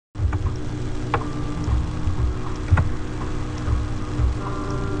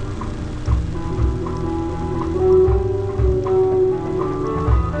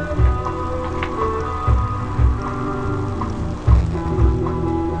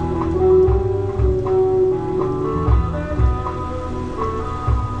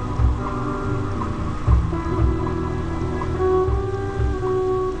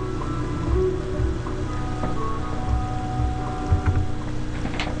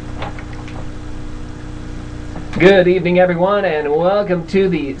Good evening, everyone, and welcome to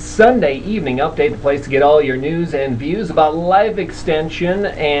the Sunday Evening Update, the place to get all your news and views about life extension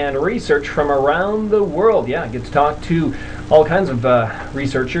and research from around the world. Yeah, I get to talk to all kinds of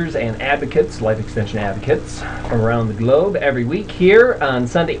researchers and advocates, life extension advocates from around the globe every week here on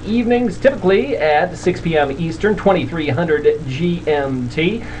Sunday evenings, typically at 6 p.m. Eastern, 2300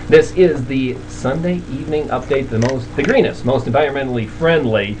 GMT. This is the Sunday Evening Update, the greenest, most environmentally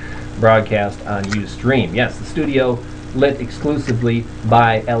friendly broadcast on Ustream. Yes, the studio lit exclusively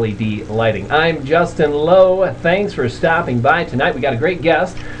by LED lighting. I'm Justin Lowe. Thanks for stopping by tonight. We got a great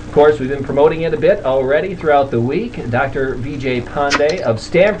guest. Of course, we've been promoting it a bit already throughout the week. Dr. Vijay Pande of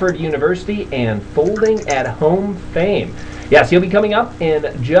Stanford University and Folding at Home fame. Yes, he'll be coming up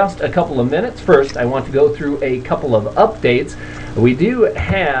in just a couple of minutes. First, I want to go through a couple of updates. We do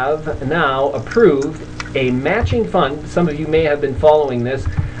have now approved a matching fund. Some of you may have been following this.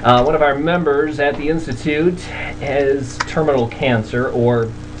 One of our members at the Institute has terminal cancer, or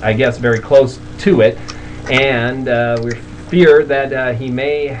I guess very close to it, and we fear that he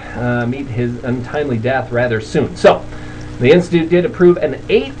may meet his untimely death rather soon. So, the Institute did approve an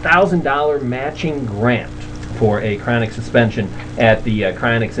 $8,000 matching grant for a cryonics suspension at the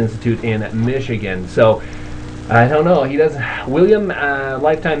Cryonics Institute in Michigan. So, I don't know. He does. William,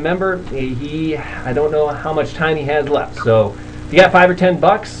 lifetime member. I don't know how much time he has left. So, if you got $5 or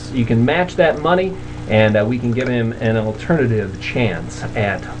 $10, you can match that money, and we can give him an alternative chance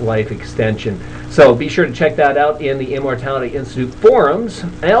at life extension. So be sure to check that out in the Immortality Institute forums.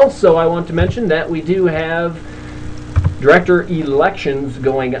 Also, I want to mention that we do have director elections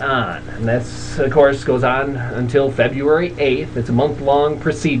going on. And this, of course, goes on until February 8th. It's a month-long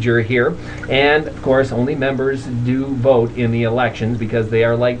procedure here. And, of course, only members do vote in the elections because they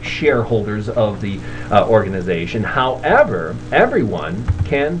are like shareholders of the organization. However, everyone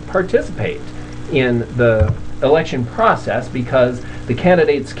can participate in the election process because the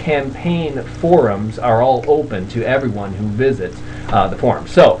candidates' campaign forums are all open to everyone who visits the forum.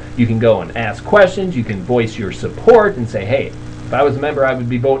 So you can go and ask questions, you can voice your support and say, hey, if I was a member, I would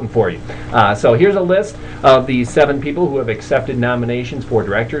be voting for you. So here's a list of the 7 people who have accepted nominations for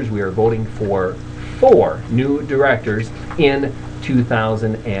directors. We are voting for 4 new directors in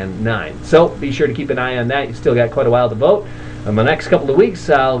 2009. So be sure to keep an eye on that. You still got quite a while to vote. In the next couple of weeks,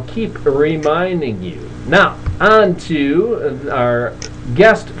 I'll keep reminding you. Now, on to our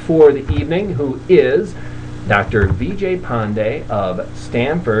guest for the evening, who is Dr. Vijay Pande of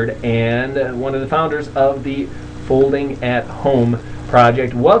Stanford and one of the founders of the Folding at Home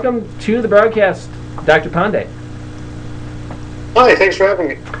project. Welcome to the broadcast, Dr. Pande. Hi, thanks for having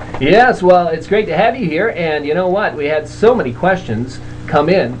me. Yes, well, it's great to have you here, and you know what? We had so many questions come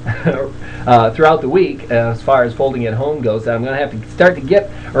in throughout the week as far as folding at home goes that I'm going to have to start to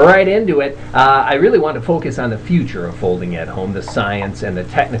get right into it. I really want to focus on the future of folding at home, the science and the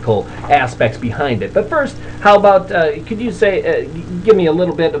technical aspects behind it. But first, how about, could you say, give me a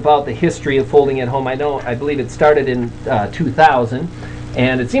little bit about the history of folding at home? I believe it started in 2000,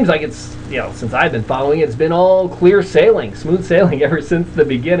 and it seems like it's, since I've been following it, it's been all clear sailing, smooth sailing ever since the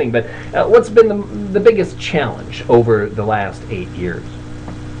beginning. But what's been the biggest challenge over the last 8 years?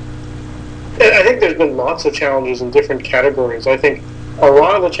 I think there's been lots of challenges in different categories. I think a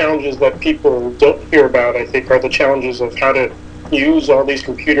lot of the challenges that people don't hear about, I think, are the challenges of how to use all these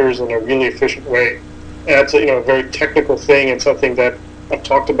computers in a really efficient way. And that's a very technical thing and something that I've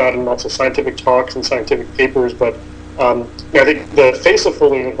talked about in lots of scientific talks and scientific papers. But I think the face of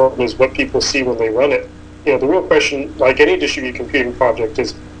folding at home is what people see when they run it. The real question, like any distributed computing project,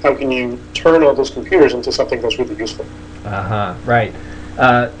 is how can you turn all those computers into something that's really useful? Right.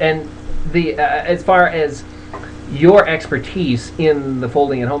 And as far as your expertise in the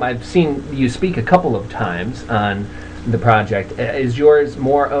folding at home, I've seen you speak a couple of times on the project. Is yours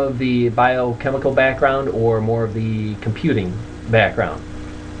more of the biochemical background or more of the computing background,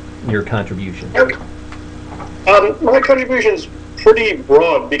 your contribution? My contribution is pretty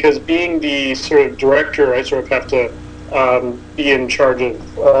broad because being the sort of director, I sort of have to be in charge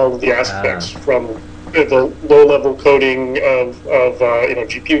of all of the aspects from the low-level coding of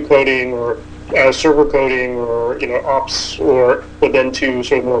GPU coding or server coding or ops, or then to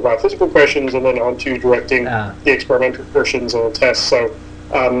sort of more biophysical questions, and then on to directing the experimental portions of the tests. So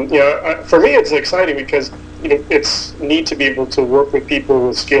for me, it's exciting because it's neat to be able to work with people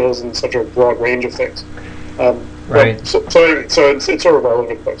with skills in such a broad range of things. Right. So it's sort of all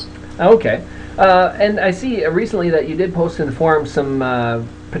over the place. Okay. And I see recently that you did post in the forum some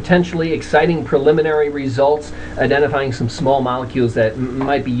potentially exciting preliminary results identifying some small molecules that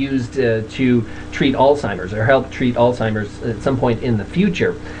might be used to treat Alzheimer's or help treat Alzheimer's at some point in the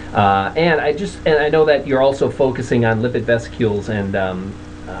future. And I know that you're also focusing on lipid vesicles and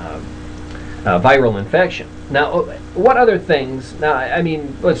viral infection. Now, what other things? Now, I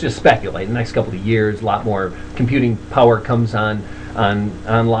mean, let's just speculate. In the next couple of years, a lot more computing power comes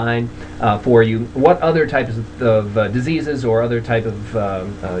online for you. What other types of diseases or other type of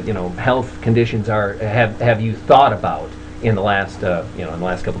health conditions have you thought about in the last in the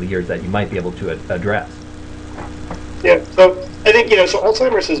last couple of years that you might be able to address? Yeah, so I think so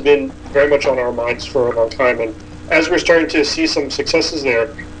Alzheimer's has been very much on our minds for a long time, and as we're starting to see some successes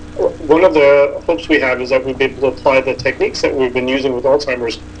there, one of the hopes we have is that we'll be able to apply the techniques that we've been using with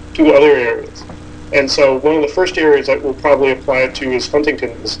Alzheimer's to other areas. And so one of the first areas that we'll probably apply it to is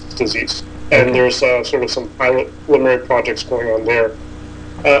Huntington's disease. And there's sort of some pilot preliminary projects going on there.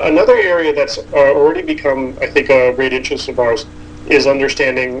 Another area that's already become, I think, a great interest of ours is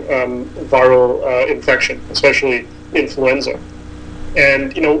understanding viral infection, especially influenza.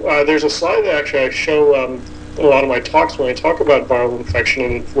 And, there's a slide that actually I show in a lot of my talks when I talk about viral infection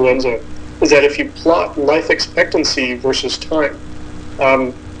and influenza, is that if you plot life expectancy versus time,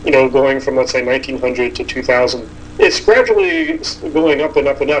 going from, let's say, 1900 to 2000, it's gradually going up and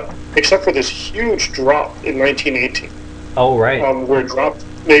up and up, except for this huge drop in 1918. Oh, right. Where it dropped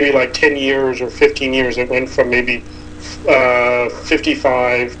maybe like 10 years or 15 years. It went from maybe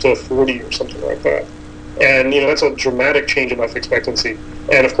 55 to 40 or something like that. And, that's a dramatic change in life expectancy.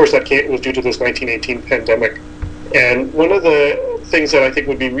 And, of course, that was due to this 1918 pandemic. And one of the things that I think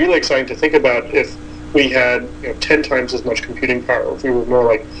would be really exciting to think about if we had 10 times as much computing power, if we were more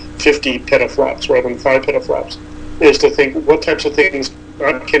like 50 petaflops rather than 5 petaflops, is to think what types of things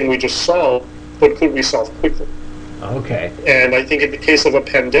not can we just solve, but could we solve quickly? Okay. And I think in the case of a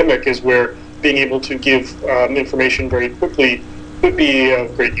pandemic is where being able to give information very quickly could be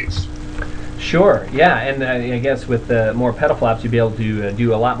of great use. Sure, yeah, and I guess with more petaflops, you'd be able to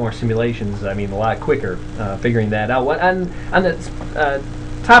do a lot more simulations, a lot quicker, figuring that out. On the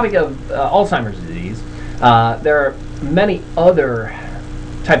topic of Alzheimer's disease, there are many other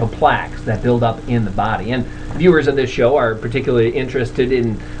type of plaques that build up in the body, and viewers of this show are particularly interested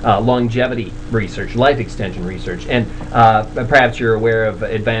in longevity research, life extension research, and perhaps you're aware of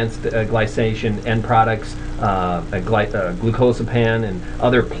advanced glycation end products, glucosamine and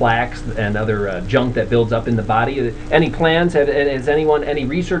other plaques and other junk that builds up in the body. Any plans? Has any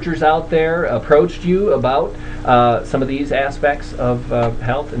researchers out there approached you about some of these aspects of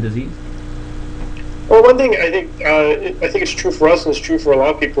health and disease? Well, one thing I think it's true for us and it's true for a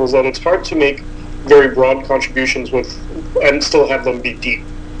lot of people is that it's hard to make very broad contributions and still have them be deep.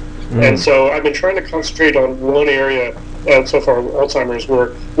 And so I've been trying to concentrate on one area so far, Alzheimer's,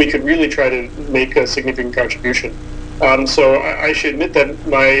 where we could really try to make a significant contribution. So I should admit that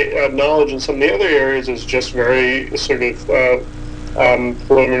my knowledge in some of the other areas is just very sort of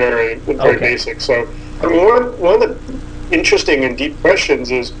preliminary and very basic. So one of the interesting and deep questions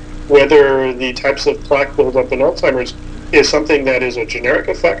is whether the types of plaque buildup in Alzheimer's is something that is a generic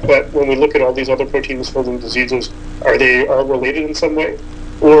effect, that when we look at all these other protein-misfolding diseases, are they all related in some way?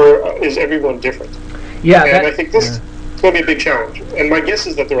 Or is everyone different? Yeah, and I think this is going to be a big challenge. And my guess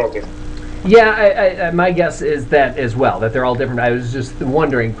is that they're all different. Yeah, my guess is that as well, that they're all different. I was just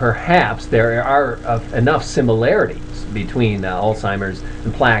wondering, perhaps there are enough similarities between Alzheimer's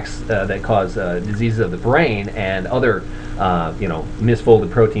and plaques that cause diseases of the brain and other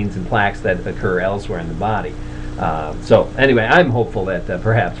misfolded proteins and plaques that occur elsewhere in the body. So anyway, I'm hopeful that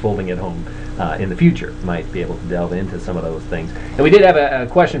perhaps Folding at Home in the future might be able to delve into some of those things. And we did have a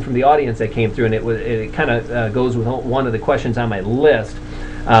question from the audience that came through, and it kind of goes with one of the questions on my list.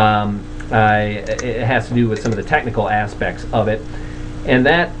 It has to do with some of the technical aspects of it, and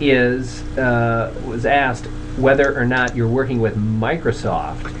that is was asked whether or not you're working with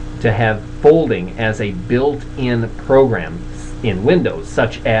Microsoft to have folding as a built-in program in Windows,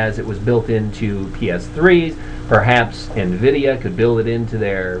 such as it was built into PS3s. Perhaps NVIDIA could build it into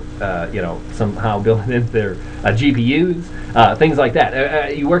their, somehow build it into their GPUs, things like that.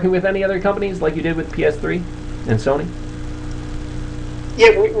 Are you working with any other companies like you did with PS3 and Sony?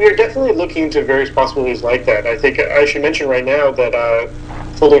 Yeah, we're definitely looking into various possibilities like that. I think I should mention right now that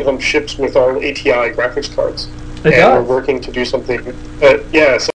Folding Home ships with all ATI graphics cards. It does. We're working to do something. So